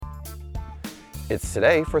It's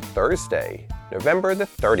today for Thursday, November the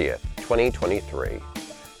 30th, 2023.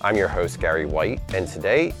 I'm your host, Gary White, and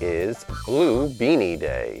today is Blue Beanie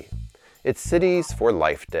Day. It's Cities for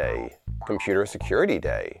Life Day, Computer Security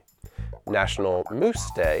Day, National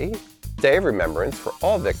Moose Day, Day of Remembrance for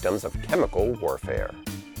all victims of chemical warfare.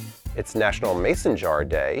 It's National Mason Jar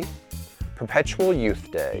Day, Perpetual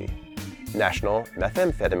Youth Day, National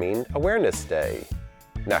Methamphetamine Awareness Day,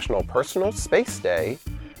 National Personal Space Day,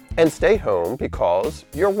 and Stay Home Because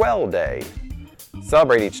You're Well Day.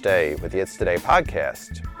 Celebrate each day with the It's Today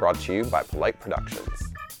podcast, brought to you by Polite Productions.